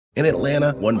In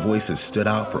Atlanta, one voice has stood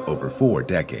out for over 4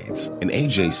 decades. An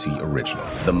AJC original,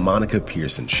 The Monica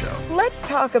Pearson Show. Let's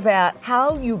talk about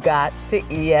how you got to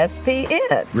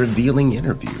ESPN. Revealing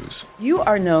interviews. You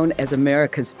are known as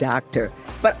America's doctor,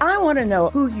 but I want to know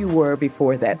who you were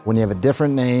before that. When you have a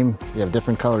different name, you have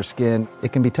different color skin,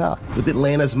 it can be tough. With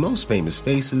Atlanta's most famous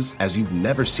faces as you've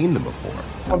never seen them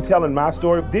before. I'm telling my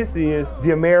story. This is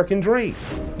the American dream.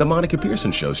 The Monica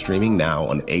Pearson Show, streaming now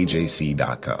on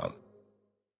AJC.com.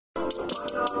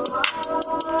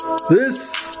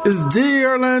 This is D.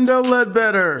 Orlando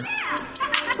Ledbetter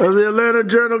of the Atlanta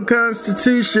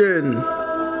Journal-Constitution,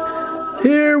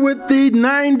 here with the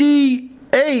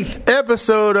 98th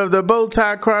episode of the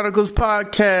Bowtie Chronicles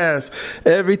podcast.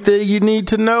 Everything you need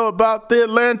to know about the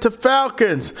Atlanta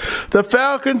Falcons. The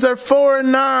Falcons are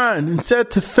 4-9 and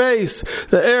set to face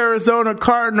the Arizona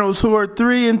Cardinals, who are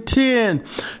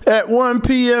 3-10 at 1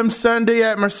 p.m. Sunday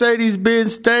at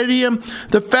Mercedes-Benz Stadium.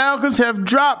 The Falcons have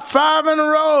dropped 5 in a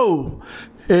row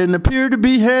and appear to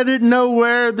be headed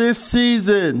nowhere this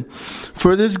season.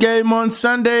 For this game on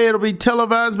Sunday, it'll be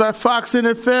televised by Fox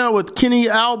NFL with Kenny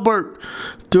Albert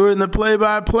doing the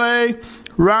play-by-play,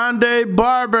 Rondé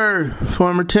Barber,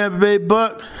 former Tampa Bay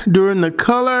Buck, doing the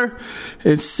color,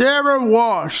 and Sarah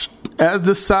Walsh as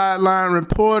the sideline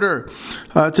reporter.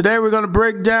 Today we're going to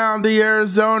break down the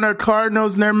Arizona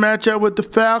Cardinals and their matchup with the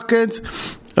Falcons.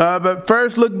 But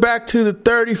first, look back to the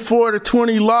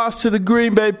 34-20 loss to the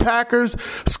Green Bay Packers.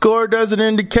 Score doesn't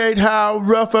indicate how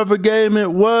rough of a game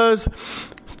it was.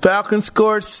 Falcons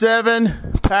scored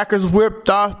 7. Packers whipped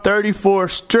off 34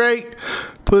 straight,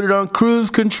 put it on cruise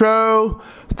control.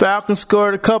 Falcons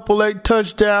scored a couple late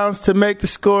touchdowns to make the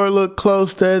score look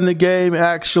close than the game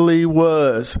actually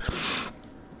was.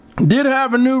 Did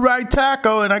have a new right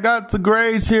tackle, and I got the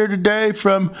grades here today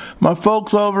from my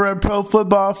folks over at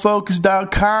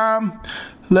ProFootballFocus.com.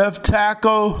 Left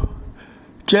tackle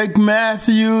Jake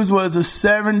Matthews was a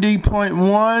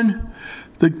 70.1.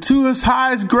 The two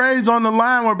highest grades on the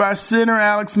line were by center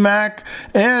Alex Mack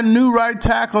and new right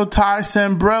tackle Ty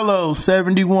Sambrello,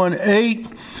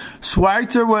 71.8.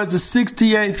 Schweitzer was a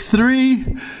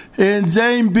 68.3. And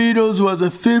Zane Beatles was a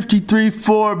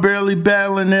 53-4, barely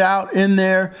battling it out in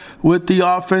there with the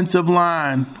offensive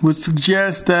line, which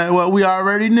suggests that what we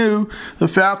already knew, the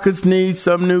Falcons need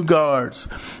some new guards.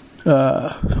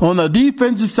 On the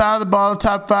defensive side of the ball,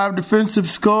 top 5 defensive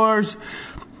scores: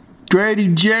 Grady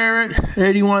Jarrett,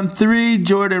 81.3,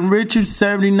 Jordan Richards,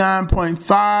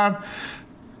 79.5,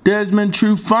 Desmond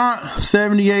Trufant,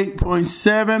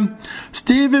 78.7,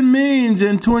 Steven Means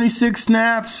in 26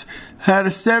 snaps had a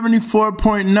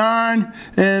 74.9,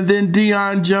 and then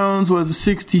Deion Jones was a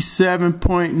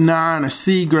 67.9, a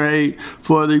C grade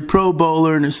for the Pro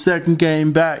Bowler in his second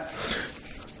game back.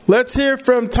 Let's hear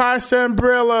from Ty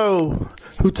Sambrello,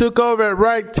 who took over at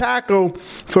right tackle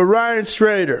for Ryan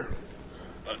Schrader.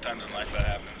 A lot of times in life that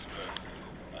happens, but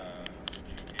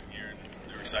came here and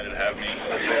they were excited to have me.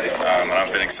 And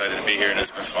I've been excited to be here, and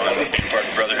it's been fun being part of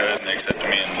the brotherhood, and they accepted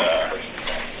me, and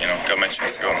got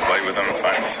mentions to go and play with them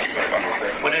finally, so it's been fun.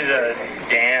 What did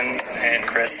Dan and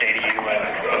Chris say to you when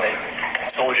they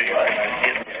told you to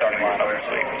get the starting lineup this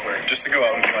week? Just to go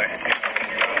out and play.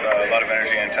 A lot of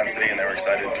energy and intensity, and they were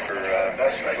excited for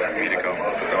me to go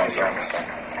put them on film. So.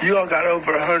 You all got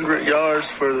over 100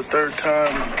 yards for the third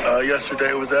time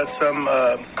yesterday. Was that some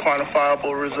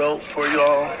quantifiable result for you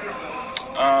all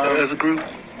as a group?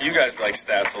 You guys like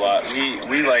stats a lot.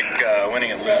 We like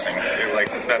winning and losing.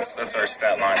 That's our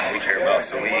stat line that we care about.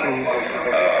 So we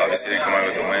obviously didn't come out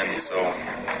with a win. So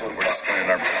we're just winning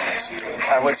our performance.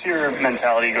 What's your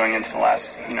mentality going into the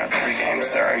last 3 games?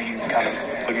 There, are you kind of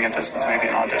looking at this as maybe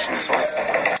an audition of sorts?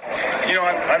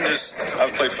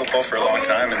 I've played football for a long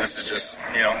time, and this is just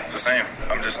the same.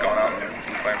 I'm just going out and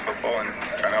playing football and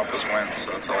trying to help us win.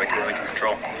 So that's all I can really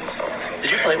control.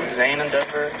 Did you play with Zane in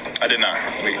Denver? I did not.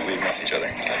 We missed each other.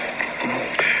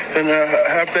 And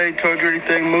have they told you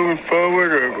anything moving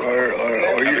forward,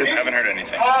 or you haven't heard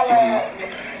anything?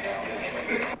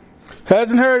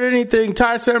 Hasn't heard anything.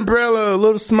 Ty Sambrello, a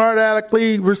little smart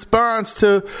aleckly response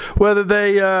to whether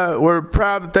they were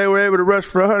proud that they were able to rush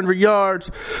for 100 yards.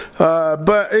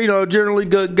 But, generally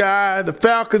good guy. The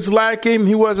Falcons like him.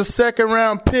 He was a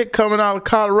second-round pick coming out of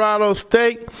Colorado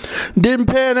State. Didn't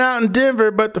pan out in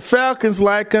Denver, but the Falcons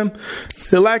like him.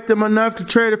 They liked him enough to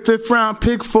trade a fifth-round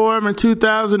pick for him in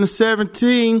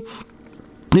 2017.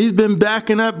 He's been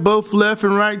backing up both left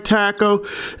and right tackle,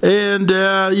 and,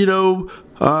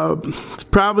 it's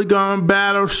probably going to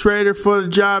battle Schrader for the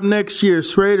job next year.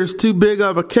 Schrader's too big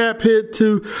of a cap hit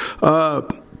to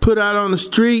put out on the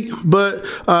street, but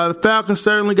the Falcons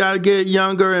certainly got to get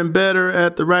younger and better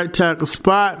at the right tackle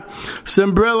spot.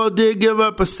 Sombrello did give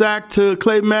up a sack to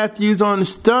Clay Matthews on the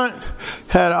stunt,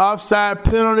 had an offside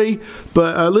penalty,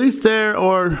 but at least they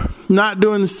are not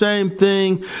doing the same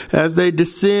thing as they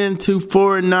descend to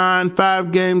 4-9,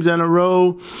 5 games in a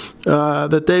row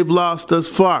that they've lost thus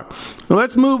far. Now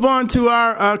let's move on to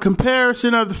our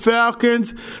comparison of the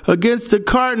Falcons against the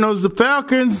Cardinals. The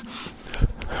Falcons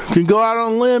can go out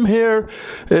on a limb here,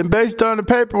 and based on the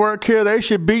paperwork here, they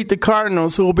should beat the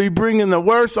Cardinals, who will be bringing the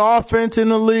worst offense in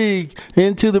the league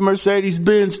into the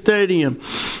Mercedes-Benz Stadium.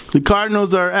 The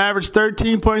Cardinals are average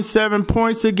 13.7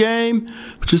 points a game,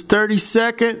 which is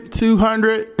 32nd,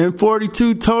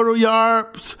 242 total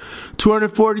yards,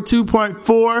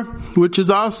 242.4, which is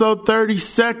also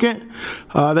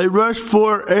 32nd. They rush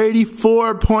for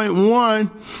 84.1,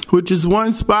 which is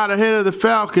one spot ahead of the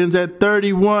Falcons at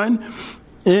 31.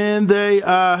 And they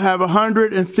have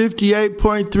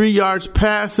 158.3 yards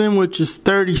passing, which is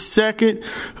 32nd.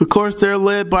 Of course, they're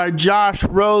led by Josh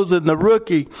Rosen, the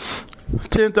rookie,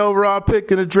 10th overall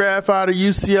pick in the draft out of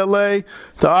UCLA.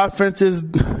 The offense is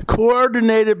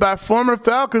coordinated by former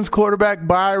Falcons quarterback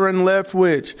Byron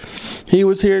Leftwich. He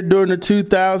was here during the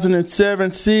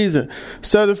 2007 season.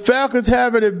 So the Falcons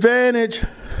have an advantage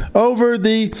over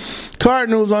the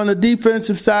Cardinals on the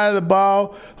defensive side of the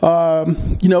ball.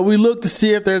 We look to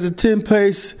see if there's a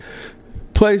 10-place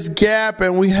gap,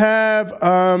 and we have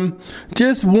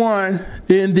just one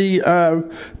in the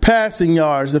passing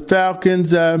yards. The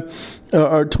Falcons are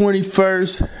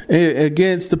 21st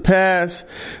against the pass,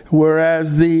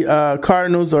 whereas the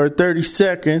Cardinals are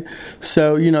 32nd.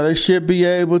 So, they should be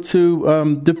able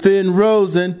to defend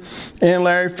Rosen and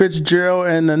Larry Fitzgerald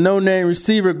and the no-name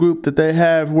receiver group that they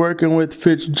have working with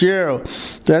Fitzgerald.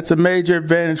 That's a major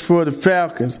advantage for the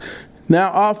Falcons.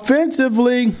 Now,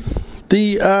 offensively,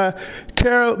 the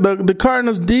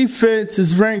Cardinals defense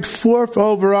is ranked 4th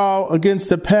overall against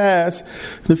the pass.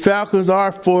 The Falcons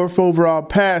are 4th overall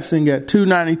passing at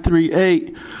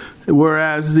 293.8,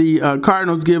 whereas the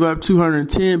Cardinals give up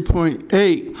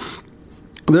 210.8.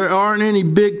 There aren't any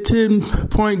big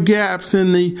 10-point gaps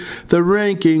in the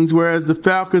rankings, whereas the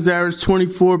Falcons average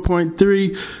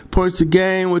 24.3 points a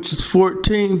game, which is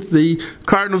 14th. The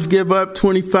Cardinals give up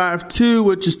 25.2,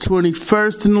 which is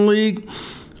 21st in the league.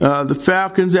 The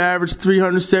Falcons average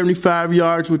 375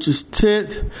 yards, which is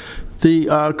 10th.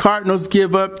 The Cardinals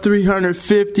give up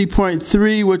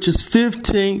 350.3, which is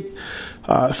 15th.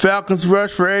 Falcons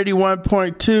rush for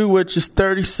 81.2, which is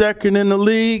 32nd in the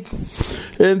league.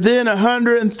 And then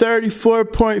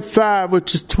 134.5,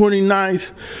 which is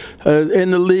 29th in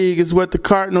the league, is what the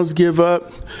Cardinals give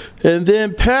up. And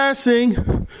then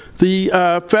passing, the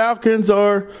Falcons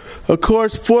are, of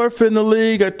course, 4th in the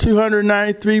league at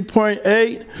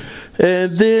 293.8.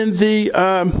 And then the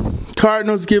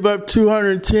Cardinals give up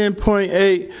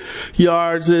 210.8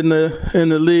 yards in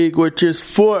the league, which is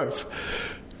 4th.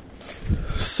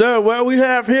 So what we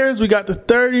have here is we got the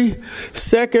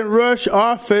 32nd rush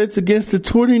offense against the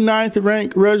 29th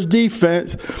ranked rush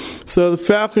defense. So the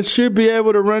Falcons should be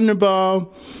able to run the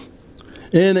ball,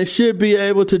 and they should be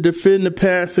able to defend the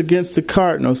pass against the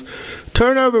Cardinals.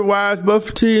 Turnover-wise,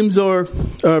 both teams are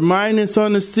minus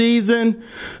on the season.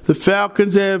 The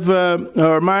Falcons have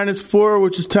are -4,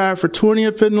 which is tied for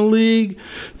 20th in the league.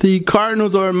 The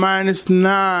Cardinals are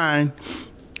 -9.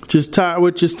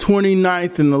 Which is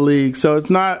 29th in the league. So it's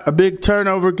not a big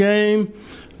turnover game.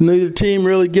 Neither team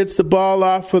really gets the ball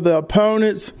off of the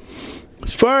opponents.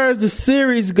 As far as the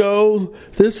series goes,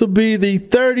 this will be the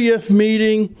 30th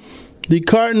meeting. The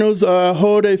Cardinals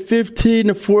hold a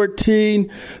 15-14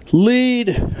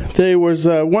 lead. There was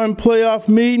one playoff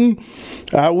meeting.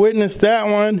 I witnessed that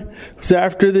one. It was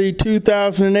after the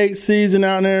 2008 season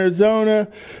out in Arizona,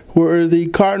 where the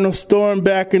Cardinals stormed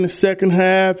back in the second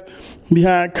half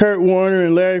behind Kurt Warner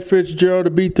and Larry Fitzgerald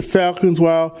to beat the Falcons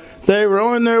while they were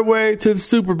on their way to the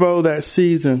Super Bowl that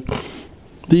season.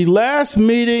 The last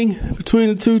meeting between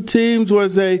the two teams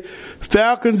was a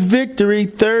Falcons victory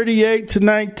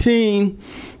 38-19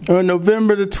 on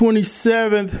November the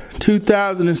 27th,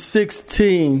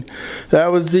 2016.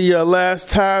 That was the last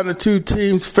time the two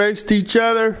teams faced each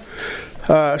other.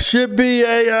 Should be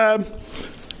a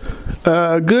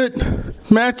good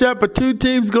matchup, but two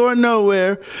teams going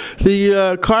nowhere.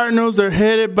 The Cardinals are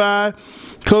headed by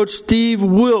Coach Steve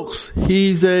Wilks.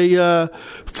 He's a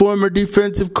former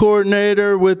defensive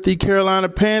coordinator with the Carolina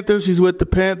Panthers. He's with the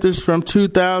Panthers from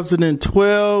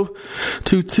 2012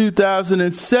 to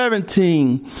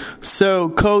 2017. So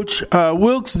Coach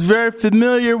Wilks is very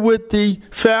familiar with the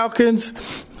Falcons,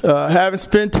 having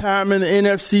spent time in the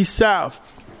NFC South.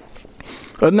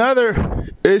 Another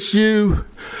issue,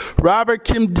 Robert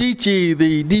Kimdichie,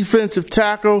 the defensive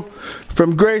tackle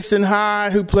from Grayson High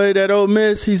who played at Ole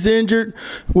Miss, he's injured,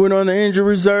 went on the injury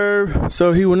reserve,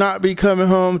 so he will not be coming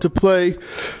home to play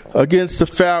against the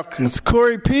Falcons.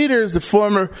 Corey Peters, the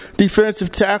former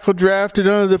defensive tackle drafted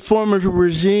under the former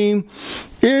regime,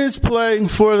 is playing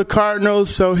for the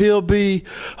Cardinals, so he'll be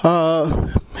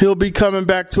coming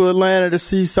back to Atlanta to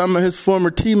see some of his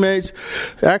former teammates.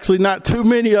 Actually, not too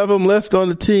many of them left on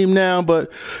the team now,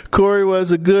 but Corey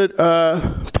was a good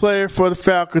player for the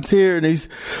Falcons here, and he's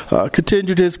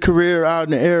continued his career out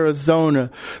in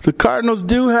Arizona. The Cardinals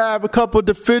do have a couple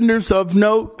defenders of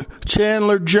note.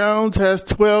 Chandler Jones has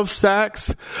 12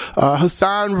 sacks.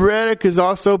 Hassan Reddick is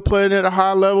also playing at a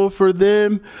high level for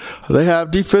them. They have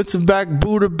defensive back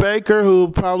Buda Baker, who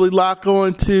will probably lock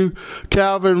on to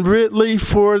Calvin Ridley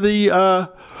for the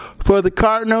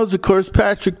Cardinals. Of course,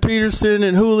 Patrick Peterson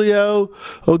and Julio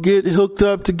will get hooked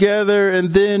up together,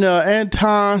 and then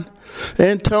Anton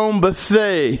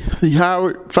Bethea, the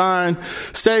Howard Fine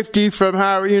safety from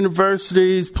Howard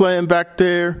University, is playing back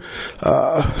there,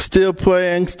 still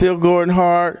playing, still going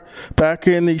hard back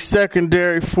in the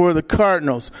secondary for the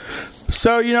Cardinals.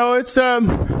 So, it's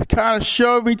kind of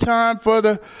show-me time for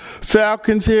the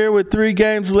Falcons here with 3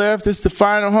 games left. It's the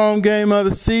final home game of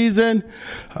the season.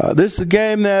 This is a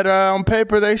game that on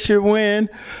paper they should win.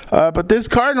 But this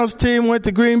Cardinals team went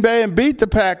to Green Bay and beat the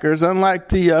Packers, unlike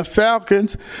the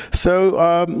Falcons. So,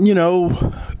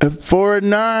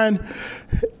 4-9,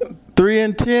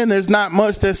 3-10, there's not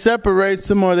much that separates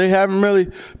them, or they haven't really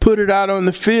put it out on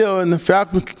the field, and the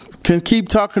Falcons can keep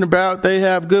talking about they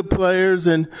have good players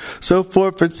and so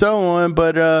forth and so on,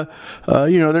 but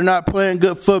they're not playing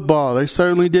good football. They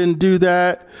certainly didn't do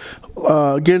that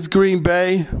against Green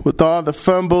Bay with all the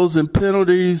fumbles and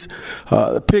penalties,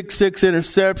 the pick 6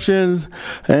 interceptions,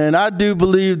 and I do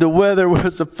believe the weather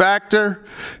was a factor.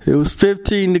 It was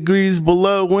 15 degrees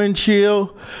below wind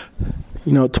chill.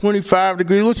 25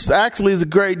 degrees, which actually is a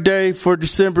great day for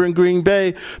December in Green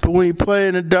Bay. But when you play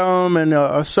in a dome and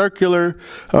a circular,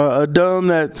 a dome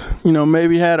that,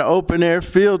 maybe had an open air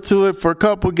feel to it for a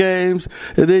couple games,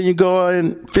 and then you go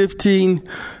in 15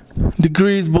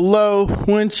 degrees below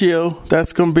wind chill,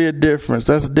 that's going to be a difference.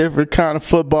 That's a different kind of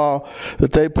football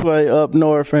that they play up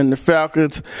north, and the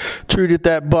Falcons treated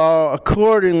that ball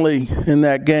accordingly in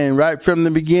that game, right from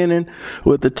the beginning,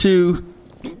 with the 2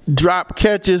 drop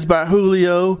catches by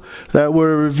Julio that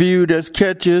were reviewed as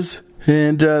catches,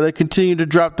 and they continued to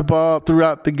drop the ball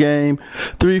throughout the game.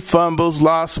 3 fumbles,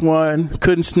 lost 1,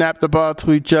 couldn't snap the ball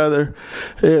to each other.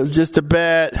 It was just a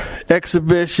bad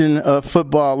exhibition of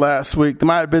football last week. It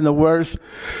might have been the worst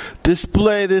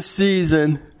display this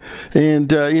season. And,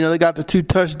 they got the 2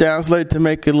 touchdowns late to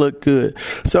make it look good.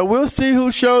 So we'll see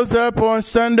who shows up on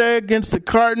Sunday against the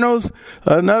Cardinals.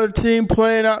 Another team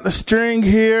playing out the string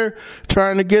here,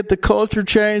 trying to get the culture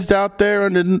changed out there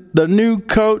under the new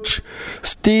coach,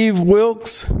 Steve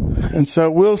Wilks. And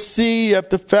so we'll see if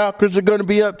the Falcons are going to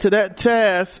be up to that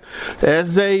task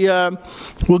as they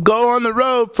will go on the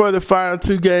road for the final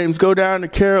 2 games, go down to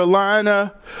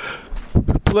Carolina,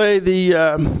 play the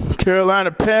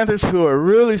Carolina Panthers, who are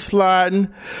really sliding,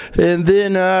 and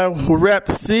then we'll wrap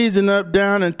the season up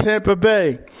down in Tampa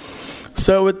Bay.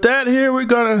 So with that here, we're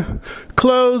going to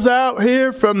close out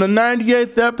here from the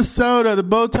 98th episode of the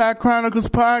Bowtie Chronicles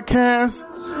podcast.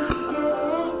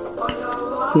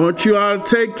 I want you all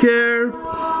to take care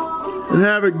and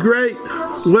have a great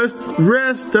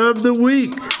rest of the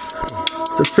week.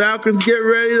 The Falcons get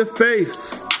ready to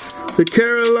face the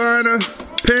Carolina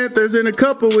Panthers in a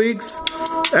couple weeks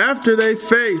after they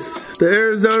face the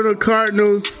Arizona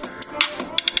Cardinals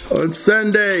on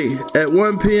Sunday at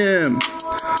 1 p.m.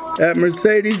 at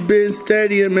Mercedes-Benz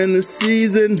Stadium in the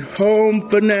season home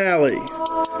finale.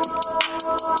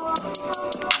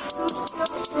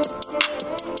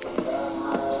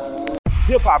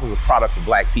 Hip-hop is a product of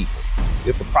black people.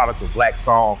 It's a product of black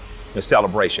song and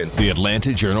celebration. The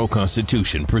Atlanta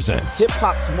Journal-Constitution presents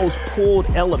hip-hop's most pulled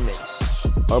elements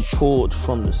are pulled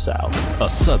from the South. A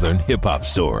Southern hip-hop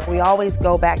story. We always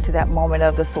go back to that moment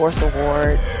of the Source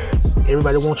Awards.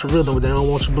 Everybody wants your rhythm, but they don't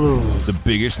want your blues. The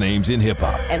biggest names in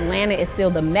hip-hop. Atlanta is still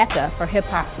the mecca for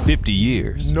hip-hop. 50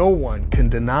 years. No one can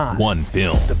deny one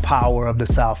film. The power of the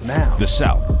South now. The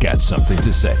South got something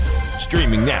to say.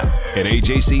 Streaming now at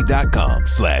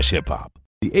ajc.com/hiphop.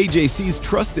 The AJC's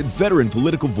trusted veteran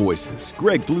political voices,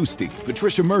 Greg Bluestein,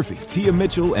 Patricia Murphy, Tia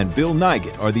Mitchell, and Bill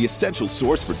Nigett, are the essential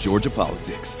source for Georgia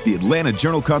politics. The Atlanta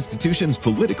Journal-Constitution's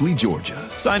Politically Georgia.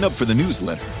 Sign up for the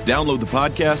newsletter, download the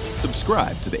podcast,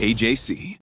 subscribe to the AJC.